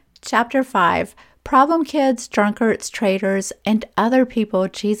Chapter 5, Problem Kids, Drunkards, Traitors, and Other People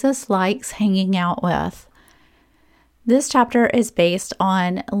Jesus Likes Hanging Out With. This chapter is based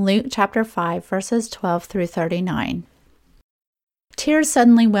on Luke chapter 5, verses 12 through 39. Tears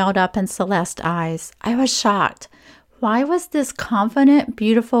suddenly welled up in Celeste's eyes. I was shocked. Why was this confident,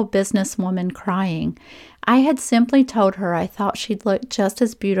 beautiful businesswoman crying? I had simply told her I thought she'd look just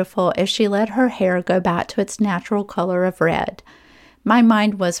as beautiful if she let her hair go back to its natural color of red. My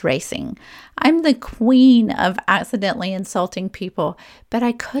mind was racing. I'm the queen of accidentally insulting people, but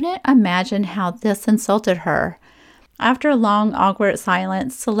I couldn't imagine how this insulted her. After a long, awkward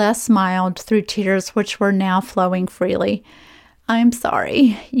silence, Celeste smiled through tears which were now flowing freely. I'm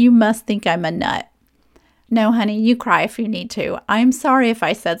sorry. You must think I'm a nut. No, honey, you cry if you need to. I'm sorry if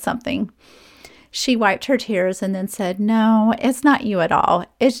I said something. She wiped her tears and then said, No, it's not you at all.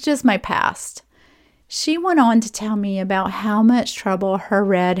 It's just my past. She went on to tell me about how much trouble her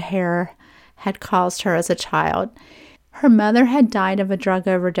red hair had caused her as a child. Her mother had died of a drug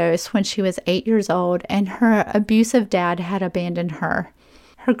overdose when she was 8 years old, and her abusive dad had abandoned her.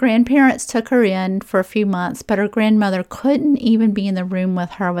 Her grandparents took her in for a few months, but her grandmother couldn't even be in the room with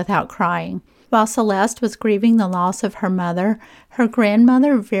her without crying. While Celeste was grieving the loss of her mother, her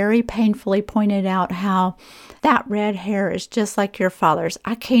grandmother very painfully pointed out how that red hair is just like your father's.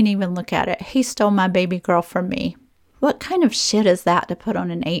 I can't even look at it. He stole my baby girl from me. What kind of shit is that to put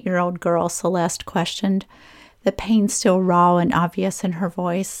on an 8-year-old girl? Celeste questioned, the pain still raw and obvious in her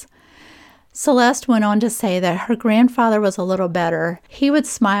voice. Celeste went on to say that her grandfather was a little better. He would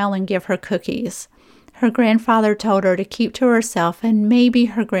smile and give her cookies. Her grandfather told her to keep to herself and maybe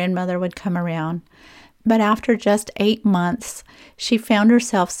her grandmother would come around. But after just 8 months, she found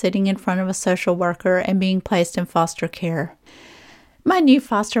herself sitting in front of a social worker and being placed in foster care. My new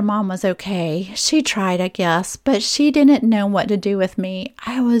foster mom was okay. She tried, I guess, but she didn't know what to do with me.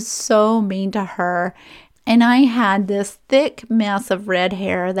 I was so mean to her, and I had this thick mess of red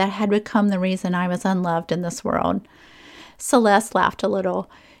hair that had become the reason I was unloved in this world. Celeste laughed a little.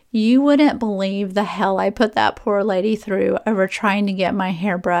 You wouldn't believe the hell I put that poor lady through over trying to get my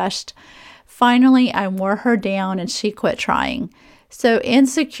hair brushed. Finally, I wore her down and she quit trying. So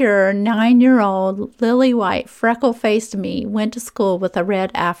insecure, 9-year-old, lily-white, freckle-faced me went to school with a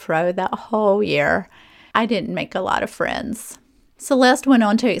red afro that whole year. I didn't make a lot of friends. Celeste went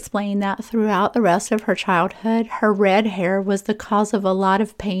on to explain that throughout the rest of her childhood, her red hair was the cause of a lot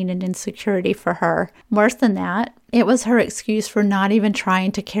of pain and insecurity for her. Worse than that, it was her excuse for not even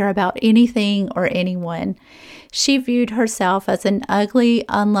trying to care about anything or anyone. She viewed herself as an ugly,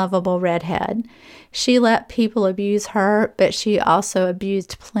 unlovable redhead. She let people abuse her, but she also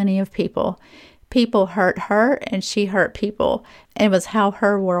abused plenty of people. People hurt her, and she hurt people. It was how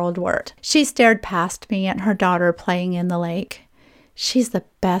her world worked. She stared past me at her daughter playing in the lake. She's the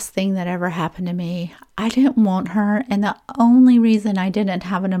best thing that ever happened to me. I didn't want her, and the only reason I didn't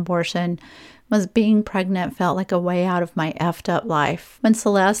have an abortion was being pregnant felt like a way out of my effed up life. When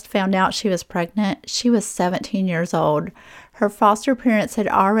Celeste found out she was pregnant, she was 17 years old. Her foster parents had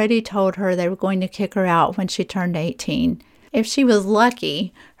already told her they were going to kick her out when she turned 18. If she was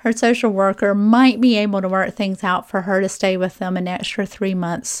lucky, her social worker might be able to work things out for her to stay with them an extra 3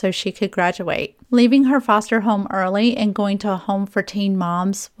 months so she could graduate. Leaving her foster home early and going to a home for teen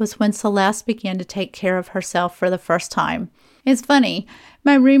moms was when Celeste began to take care of herself for the first time. It's funny,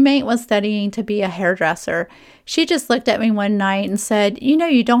 my roommate was studying to be a hairdresser. She just looked at me one night and said,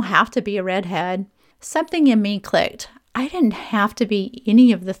 you don't have to be a redhead. Something in me clicked. I didn't have to be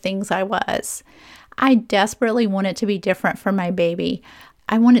any of the things I was. I desperately wanted to be different for my baby.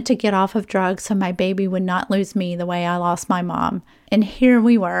 I wanted to get off of drugs so my baby would not lose me the way I lost my mom. And here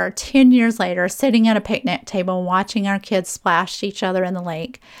we were, 10 years later, sitting at a picnic table watching our kids splash each other in the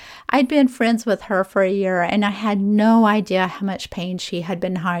lake. I'd been friends with her for a year, and I had no idea how much pain she had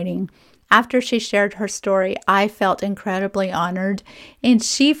been hiding. After she shared her story, I felt incredibly honored, and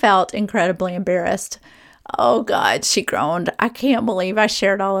she felt incredibly embarrassed. Oh God, she groaned. I can't believe I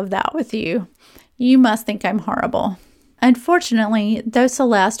shared all of that with you. You must think I'm horrible. Unfortunately, though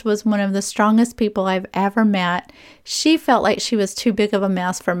Celeste was one of the strongest people I've ever met, she felt like she was too big of a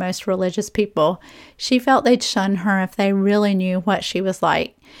mess for most religious people. She felt they'd shun her if they really knew what she was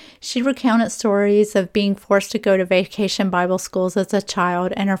like. She recounted stories of being forced to go to vacation Bible schools as a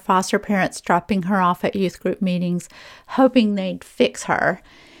child and her foster parents dropping her off at youth group meetings, hoping they'd fix her.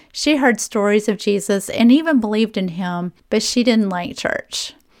 She heard stories of Jesus and even believed in him, but she didn't like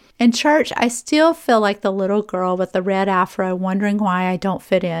church. In church, I still feel like the little girl with the red afro wondering why I don't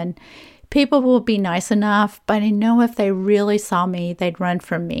fit in. People will be nice enough, but I know if they really saw me, they'd run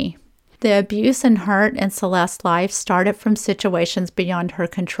from me. The abuse and hurt in Celeste's life started from situations beyond her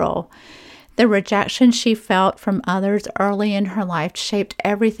control. The rejection she felt from others early in her life shaped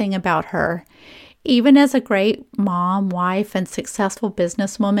everything about her. Even as a great mom, wife, and successful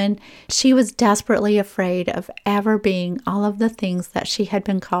businesswoman, she was desperately afraid of ever being all of the things that she had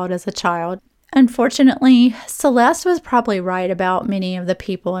been called as a child. Unfortunately, Celeste was probably right about many of the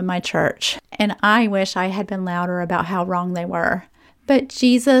people in my church, and I wish I had been louder about how wrong they were. But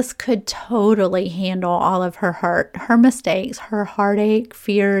Jesus could totally handle all of her hurt, her mistakes, her heartache,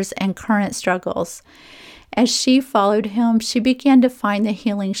 fears, and current struggles. As she followed him, she began to find the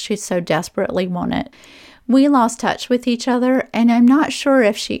healing she so desperately wanted. We lost touch with each other, and I'm not sure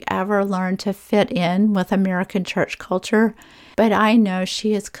if she ever learned to fit in with American church culture, but I know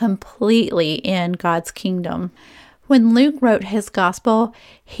she is completely in God's kingdom. When Luke wrote his gospel,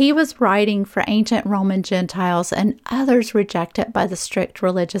 he was writing for ancient Roman Gentiles and others rejected by the strict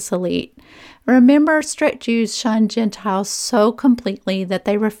religious elite. Remember, strict Jews shunned Gentiles so completely that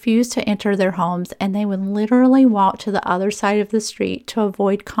they refused to enter their homes, and they would literally walk to the other side of the street to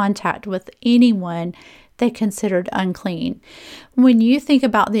avoid contact with anyone they considered unclean. When you think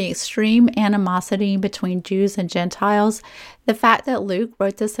about the extreme animosity between Jews and Gentiles, the fact that Luke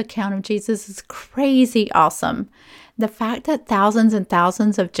wrote this account of Jesus is crazy awesome. The fact that thousands and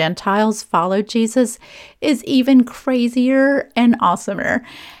thousands of Gentiles followed Jesus is even crazier and awesomer.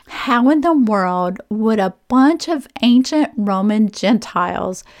 How in the world would a bunch of ancient Roman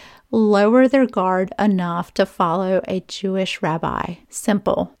Gentiles lower their guard enough to follow a Jewish rabbi?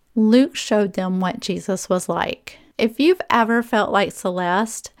 Simple. Luke showed them what Jesus was like. If you've ever felt like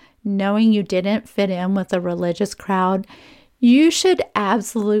Celeste, knowing you didn't fit in with the religious crowd, you should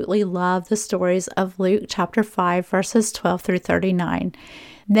absolutely love the stories of Luke chapter 5, verses 12 through 39.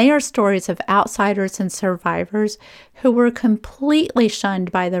 They are stories of outsiders and survivors who were completely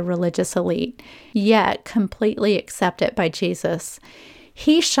shunned by the religious elite, yet completely accepted by Jesus.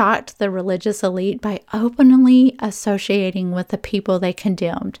 He shocked the religious elite by openly associating with the people they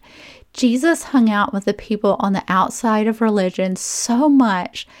condemned. Jesus hung out with the people on the outside of religion so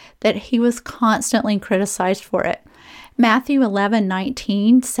much that he was constantly criticized for it. Matthew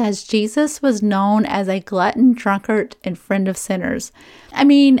 11:19 says Jesus was known as a glutton, drunkard, and friend of sinners. I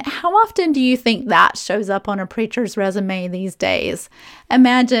mean, how often do you think that shows up on a preacher's resume these days?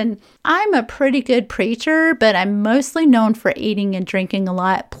 Imagine, I'm a pretty good preacher, but I'm mostly known for eating and drinking a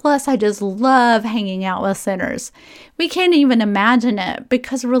lot, plus I just love hanging out with sinners. We can't even imagine it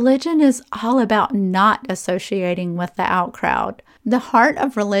because religion is all about not associating with the out crowd. The heart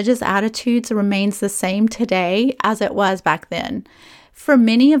of religious attitudes remains the same today as it was back then. For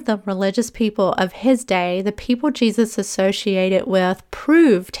many of the religious people of his day, the people Jesus associated with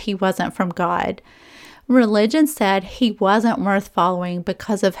proved he wasn't from God. Religion said he wasn't worth following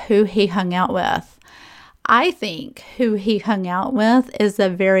because of who he hung out with. I think who he hung out with is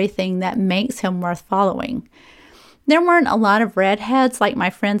the very thing that makes him worth following. There weren't a lot of redheads like my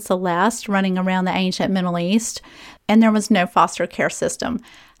friend Celeste running around the ancient Middle East, and there was no foster care system.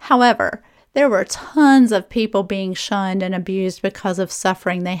 However, there were tons of people being shunned and abused because of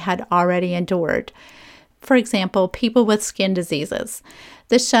suffering they had already endured. For example, people with skin diseases.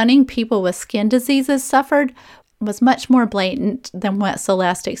 The shunning people with skin diseases suffered was much more blatant than what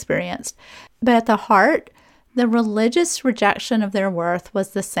Celeste experienced. But at the heart, the religious rejection of their worth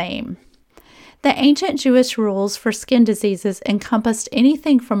was the same. The ancient Jewish rules for skin diseases encompassed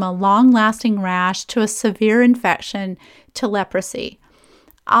anything from a long-lasting rash to a severe infection to leprosy.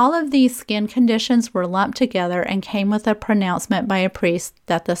 All of these skin conditions were lumped together and came with a pronouncement by a priest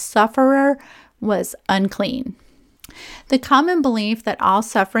that the sufferer was unclean. The common belief that all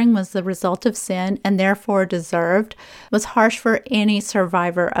suffering was the result of sin and therefore deserved was harsh for any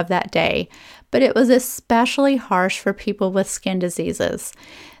survivor of that day, but it was especially harsh for people with skin diseases.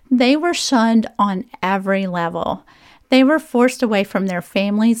 They were shunned on every level. They were forced away from their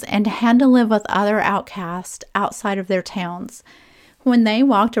families and had to live with other outcasts outside of their towns. When they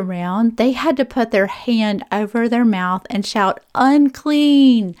walked around, they had to put their hand over their mouth and shout,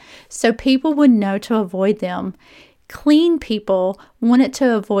 "Unclean," so people would know to avoid them. Clean people wanted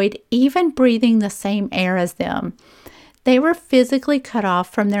to avoid even breathing the same air as them. They were physically cut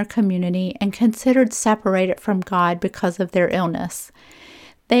off from their community and considered separated from God because of their illness.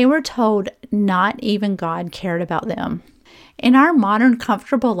 They were told not even God cared about them. In our modern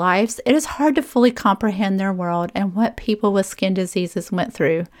comfortable lives, it is hard to fully comprehend their world and what people with skin diseases went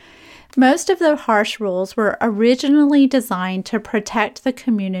through. Most of the harsh rules were originally designed to protect the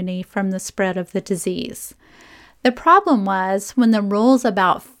community from the spread of the disease. The problem was when the rules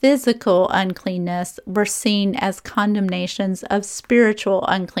about physical uncleanness were seen as condemnations of spiritual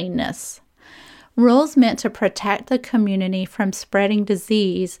uncleanness. Rules meant to protect the community from spreading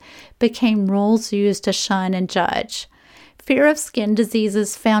disease became rules used to shun and judge. Fear of skin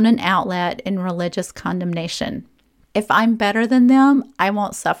diseases found an outlet in religious condemnation. If I'm better than them, I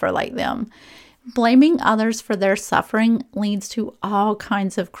won't suffer like them. Blaming others for their suffering leads to all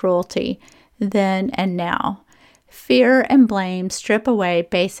kinds of cruelty, then and now. Fear and blame strip away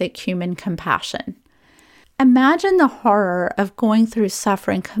basic human compassion. Imagine the horror of going through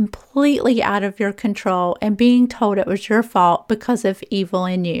suffering completely out of your control and being told it was your fault because of evil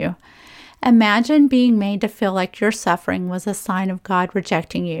in you. Imagine being made to feel like your suffering was a sign of God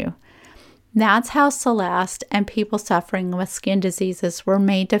rejecting you. That's how Celeste and people suffering with skin diseases were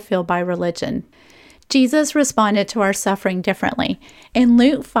made to feel by religion. Jesus responded to our suffering differently. In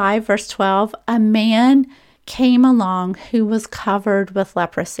Luke 5, verse 12, a man came along who was covered with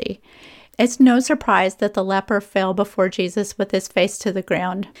leprosy. It's no surprise that the leper fell before Jesus with his face to the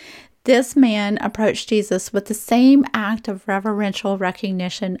ground. This man approached Jesus with the same act of reverential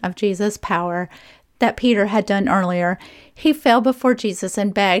recognition of Jesus' power that Peter had done earlier. He fell before Jesus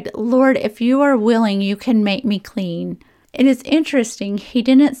and begged, "Lord, if you are willing, you can make me clean." It is interesting, he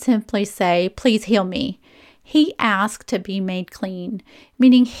didn't simply say, "Please heal me." He asked to be made clean,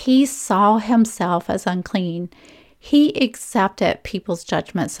 meaning he saw himself as unclean. He accepted people's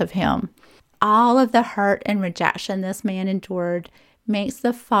judgments of him. All of the hurt and rejection this man endured makes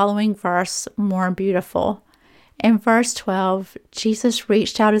the following verse more beautiful. In verse 12, Jesus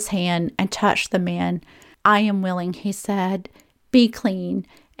reached out his hand and touched the man. "I am willing," he said, "be clean."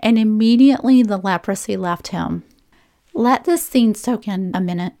 And immediately the leprosy left him. Let this scene soak in a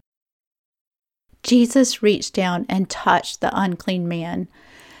minute. Jesus reached down and touched the unclean man.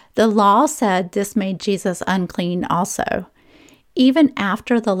 The law said this made Jesus unclean also. Even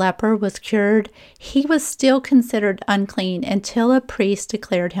after the leper was cured, he was still considered unclean until a priest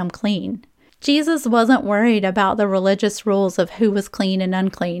declared him clean. Jesus wasn't worried about the religious rules of who was clean and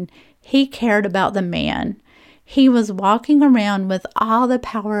unclean. He cared about the man. He was walking around with all the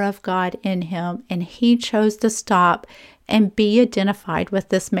power of God in him, and he chose to stop and be identified with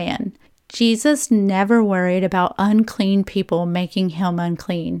this man. Jesus never worried about unclean people making him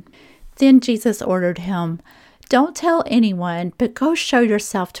unclean. Then Jesus ordered him, "Don't tell anyone, but go show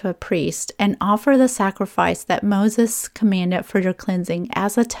yourself to a priest and offer the sacrifice that Moses commanded for your cleansing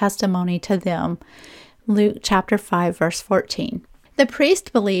as a testimony to them." Luke chapter 5, verse 14. The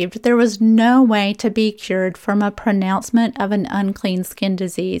priest believed there was no way to be cured from a pronouncement of an unclean skin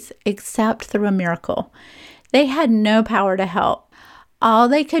disease except through a miracle. They had no power to help. All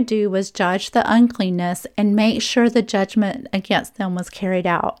they could do was judge the uncleanness and make sure the judgment against them was carried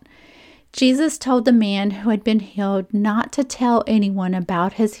out. Jesus told the man who had been healed not to tell anyone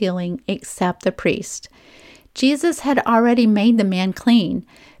about his healing except the priest. Jesus had already made the man clean,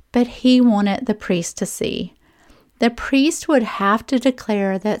 but he wanted the priest to see. The priest would have to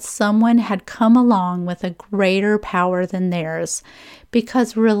declare that someone had come along with a greater power than theirs,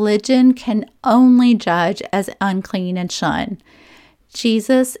 because religion can only judge as unclean and shun.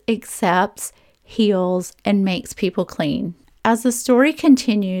 Jesus accepts, heals, and makes people clean. As the story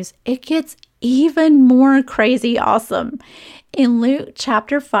continues, it gets even more crazy awesome. In Luke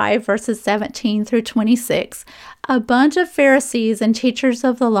chapter 5, verses 17 through 26, a bunch of Pharisees and teachers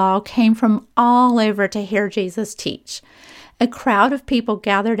of the law came from all over to hear Jesus teach. A crowd of people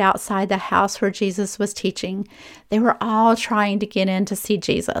gathered outside the house where Jesus was teaching. They were all trying to get in to see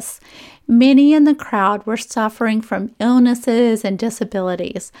Jesus. Many in the crowd were suffering from illnesses and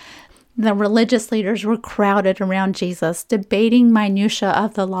disabilities. The religious leaders were crowded around Jesus, debating minutiae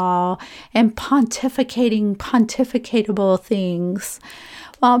of the law and pontificatable things,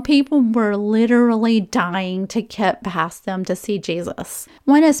 while people were literally dying to get past them to see Jesus.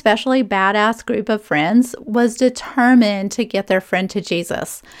 One especially badass group of friends was determined to get their friend to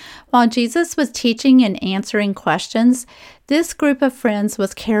Jesus. While Jesus was teaching and answering questions, this group of friends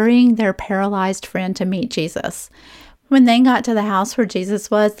was carrying their paralyzed friend to meet Jesus. When they got to the house where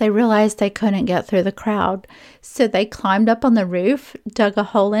Jesus was, they realized they couldn't get through the crowd. So they climbed up on the roof, dug a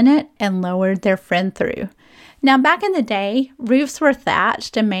hole in it, and lowered their friend through. Now, back in the day, roofs were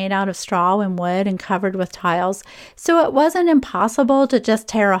thatched and made out of straw and wood and covered with tiles. So it wasn't impossible to just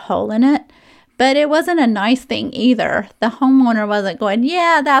tear a hole in it. But it wasn't a nice thing either. The homeowner wasn't going,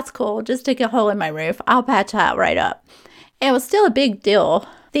 "Yeah, that's cool. Just dig a hole in my roof. I'll patch that right up." It was still a big deal.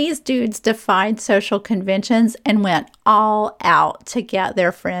 These dudes defied social conventions and went all out to get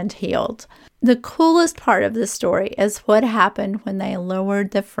their friend healed. The coolest part of this story is what happened when they lowered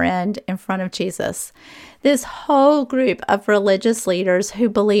the friend in front of Jesus. This whole group of religious leaders who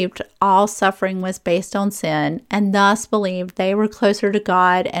believed all suffering was based on sin and thus believed they were closer to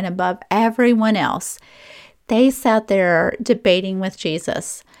God and above everyone else. They sat there debating with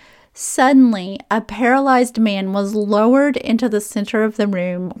Jesus. Suddenly, a paralyzed man was lowered into the center of the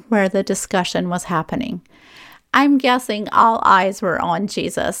room where the discussion was happening. I'm guessing all eyes were on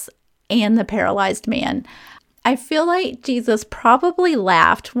Jesus and the paralyzed man. I feel like Jesus probably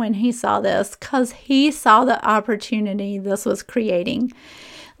laughed when he saw this because he saw the opportunity this was creating.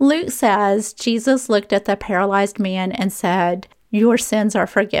 Luke says Jesus looked at the paralyzed man and said, "Your sins are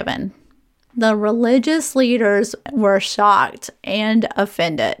forgiven." The religious leaders were shocked and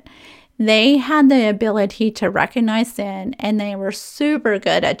offended. They had the ability to recognize sin and they were super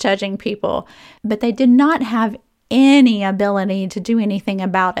good at judging people, but they did not have any ability to do anything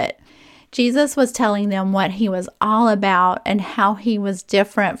about it. Jesus was telling them what he was all about and how he was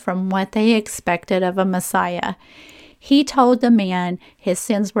different from what they expected of a Messiah. He told the man his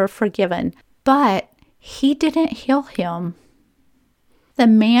sins were forgiven, but he didn't heal him. The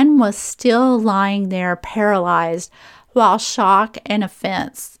man was still lying there paralyzed while shock and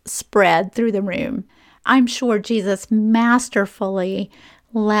offense spread through the room. I'm sure Jesus masterfully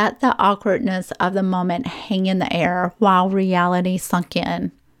let the awkwardness of the moment hang in the air while reality sunk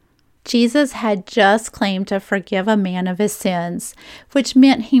in. Jesus had just claimed to forgive a man of his sins, which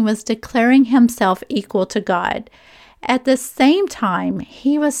meant he was declaring himself equal to God. At the same time,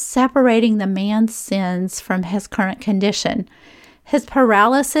 he was separating the man's sins from his current condition. His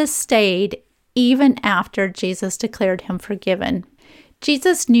paralysis stayed even after Jesus declared him forgiven.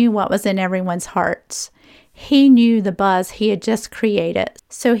 Jesus knew what was in everyone's hearts. He knew the buzz he had just created.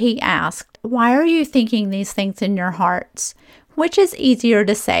 So he asked, "Why are you thinking these things in your hearts?" Which is easier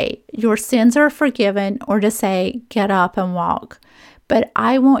to say, "Your sins are forgiven," or to say, "Get up and walk"? But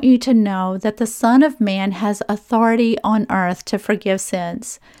I want you to know that the Son of Man has authority on earth to forgive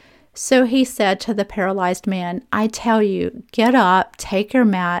sins. So he said to the paralyzed man, "I tell you, get up, take your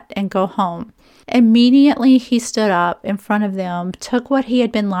mat, and go home." Immediately he stood up in front of them, took what he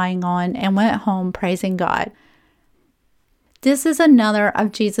had been lying on, and went home praising God. This is another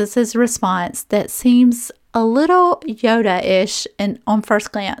of Jesus' response that seems a little Yoda-ish on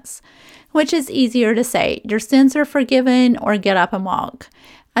first glance. Which is easier to say, "Your sins are forgiven," or "Get up and walk"?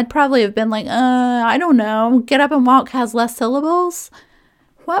 I'd probably have been like, I don't know. "Get up and walk" has less syllables.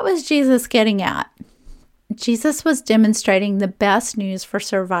 What was Jesus getting at? Jesus was demonstrating the best news for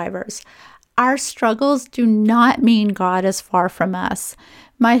survivors. Our struggles do not mean God is far from us.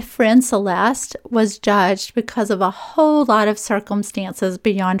 My friend Celeste was judged because of a whole lot of circumstances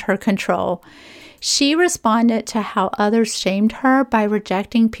beyond her control. She responded to how others shamed her by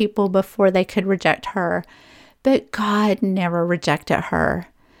rejecting people before they could reject her. But God never rejected her.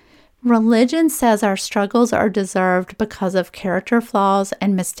 Religion says our struggles are deserved because of character flaws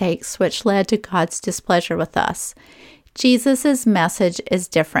and mistakes which led to God's displeasure with us. Jesus' message is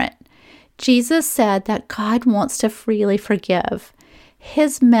different. Jesus said that God wants to freely forgive.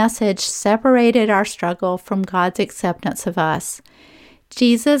 His message separated our struggle from God's acceptance of us.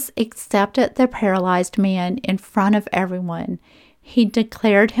 Jesus accepted the paralyzed man in front of everyone. He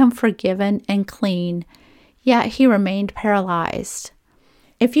declared him forgiven and clean, yet he remained paralyzed.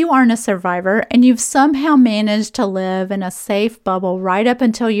 If you aren't a survivor and you've somehow managed to live in a safe bubble right up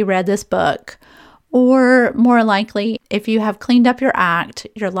until you read this book, or more likely, if you have cleaned up your act,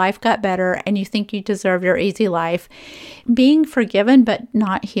 your life got better, and you think you deserve your easy life, being forgiven but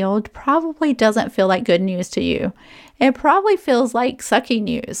not healed probably doesn't feel like good news to you. It probably feels like sucky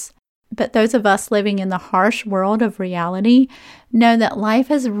news. But those of us living in the harsh world of reality know that life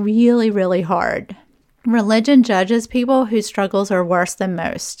is really, really hard. Religion judges people whose struggles are worse than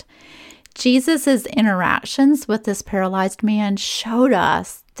most. Jesus' interactions with this paralyzed man showed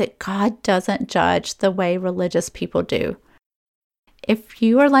us that God doesn't judge the way religious people do. If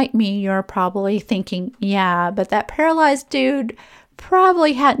you are like me, you're probably thinking, yeah, but that paralyzed dude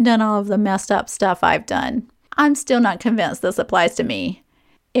probably hadn't done all of the messed up stuff I've done. I'm still not convinced this applies to me.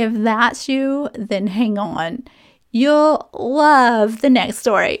 If that's you, then hang on. You'll love the next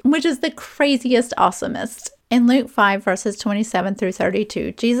story, which is the craziest, awesomest. In Luke 5, verses 27 through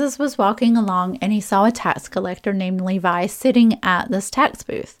 32, Jesus was walking along and he saw a tax collector named Levi sitting at this tax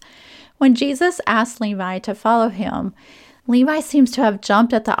booth. When Jesus asked Levi to follow him, Levi seems to have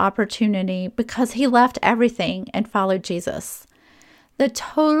jumped at the opportunity because he left everything and followed Jesus. The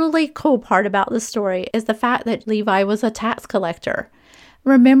totally cool part about the story is the fact that Levi was a tax collector.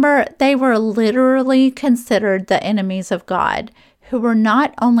 Remember, they were literally considered the enemies of God, who were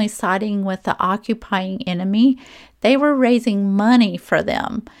not only siding with the occupying enemy, they were raising money for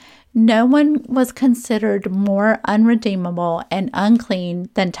them. No one was considered more unredeemable and unclean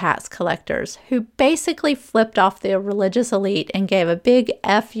than tax collectors, who basically flipped off the religious elite and gave a big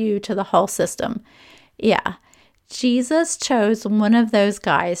F you to the whole system. Yeah, Jesus chose one of those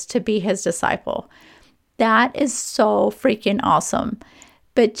guys to be his disciple. That is so freaking awesome.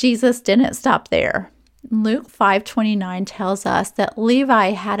 But Jesus didn't stop there. Luke 5:29 tells us that Levi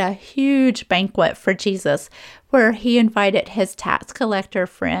had a huge banquet for Jesus where he invited his tax collector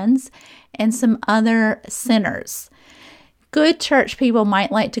friends and some other sinners. Good church people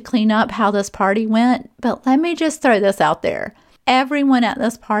might like to clean up how this party went, but let me just throw this out there. Everyone at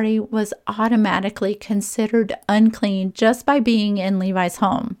this party was automatically considered unclean just by being in Levi's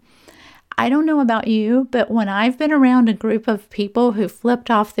home. I don't know about you, but when I've been around a group of people who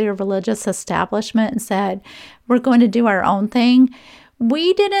flipped off their religious establishment and said, we're going to do our own thing,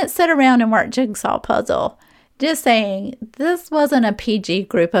 we didn't sit around and work jigsaw puzzle. Just saying, this wasn't a PG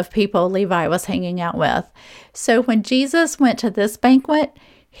group of people Levi was hanging out with. So when Jesus went to this banquet,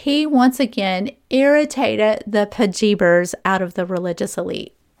 he once again irritated the pajeebers out of the religious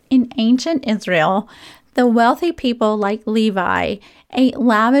elite. In ancient Israel, the wealthy people like Levi ate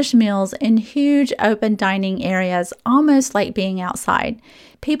lavish meals in huge open dining areas, almost like being outside.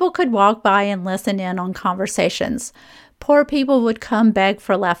 People could walk by and listen in on conversations. Poor people would come beg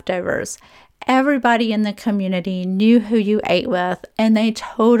for leftovers. Everybody in the community knew who you ate with, and they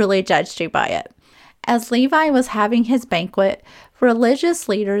totally judged you by it. As Levi was having his banquet, religious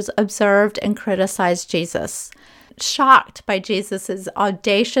leaders observed and criticized Jesus. Shocked by Jesus'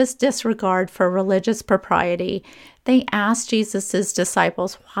 audacious disregard for religious propriety, they asked Jesus'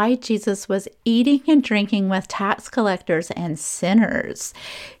 disciples why Jesus was eating and drinking with tax collectors and sinners.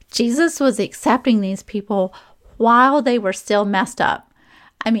 Jesus was accepting these people while they were still messed up.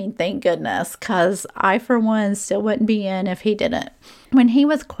 I mean, thank goodness, because I, for one, still wouldn't be in if he didn't. When he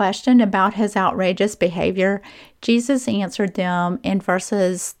was questioned about his outrageous behavior, Jesus answered them in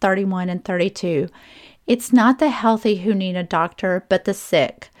verses 31 and 32. It's not the healthy who need a doctor, but the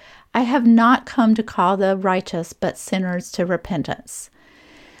sick. I have not come to call the righteous, but sinners to repentance.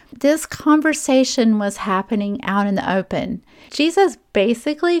 This conversation was happening out in the open. Jesus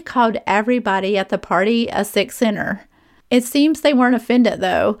basically called everybody at the party a sick sinner. It seems they weren't offended,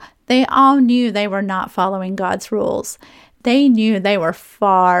 though. They all knew they were not following God's rules. They knew they were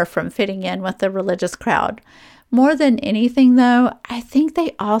far from fitting in with the religious crowd. More than anything, though, I think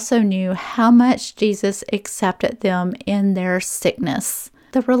they also knew how much Jesus accepted them in their sickness.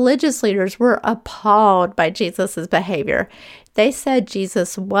 The religious leaders were appalled by Jesus' behavior. They said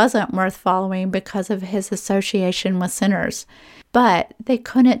Jesus wasn't worth following because of his association with sinners. But they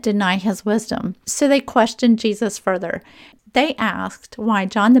couldn't deny his wisdom, so they questioned Jesus further. They asked why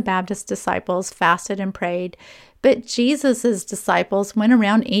John the Baptist's disciples fasted and prayed, but Jesus' disciples went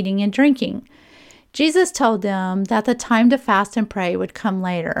around eating and drinking. Jesus told them that the time to fast and pray would come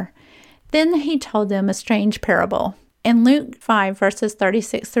later. Then he told them a strange parable. In Luke 5, verses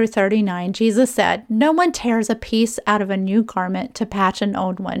 36 through 39, Jesus said, "No one tears a piece out of a new garment to patch an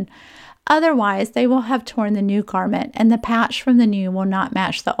old one. Otherwise, they will have torn the new garment, and the patch from the new will not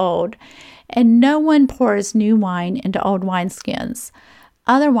match the old. And no one pours new wine into old wineskins.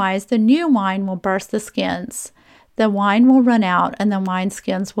 Otherwise, the new wine will burst the skins. The wine will run out, and the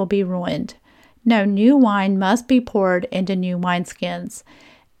wineskins will be ruined. No, new wine must be poured into new wineskins.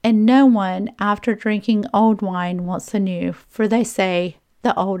 And no one, after drinking old wine, wants the new, for they say,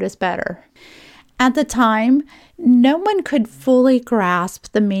 the old is better." At the time, no one could fully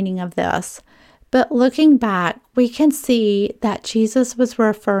grasp the meaning of this. But looking back, we can see that Jesus was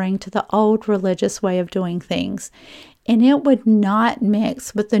referring to the old religious way of doing things, and it would not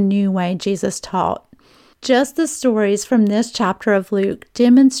mix with the new way Jesus taught. Just the stories from this chapter of Luke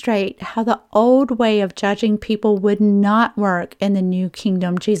demonstrate how the old way of judging people would not work in the new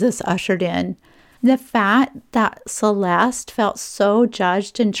kingdom Jesus ushered in. The fact that Celeste felt so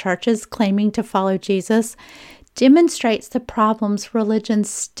judged in churches claiming to follow Jesus demonstrates the problems religion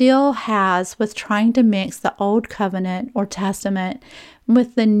still has with trying to mix the Old Covenant or Testament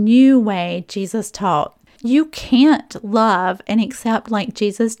with the new way Jesus taught. You can't love and accept like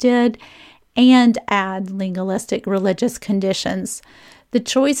Jesus did and add legalistic religious conditions. The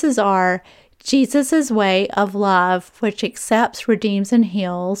choices are Jesus' way of love, which accepts, redeems, and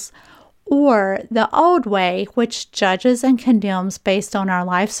heals, or the old way, which judges and condemns based on our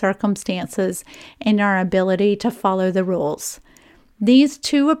life circumstances and our ability to follow the rules. These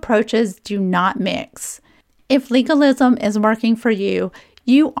two approaches do not mix. If legalism is working for you,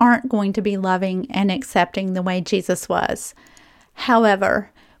 you aren't going to be loving and accepting the way Jesus was.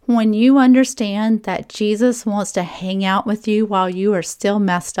 However, when you understand that Jesus wants to hang out with you while you are still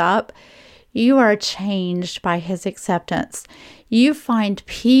messed up, you are changed by his acceptance. You find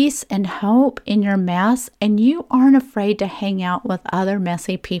peace and hope in your mess, and you aren't afraid to hang out with other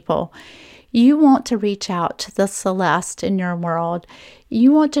messy people. You want to reach out to the Celeste in your world.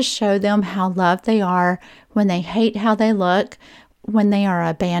 You want to show them how loved they are when they hate how they look, when they are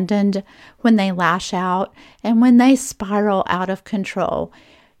abandoned, when they lash out, and when they spiral out of control.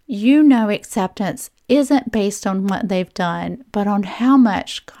 You know acceptance isn't based on what they've done, but on how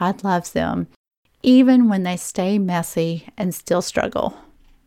much God loves them, even when they stay messy and still struggle.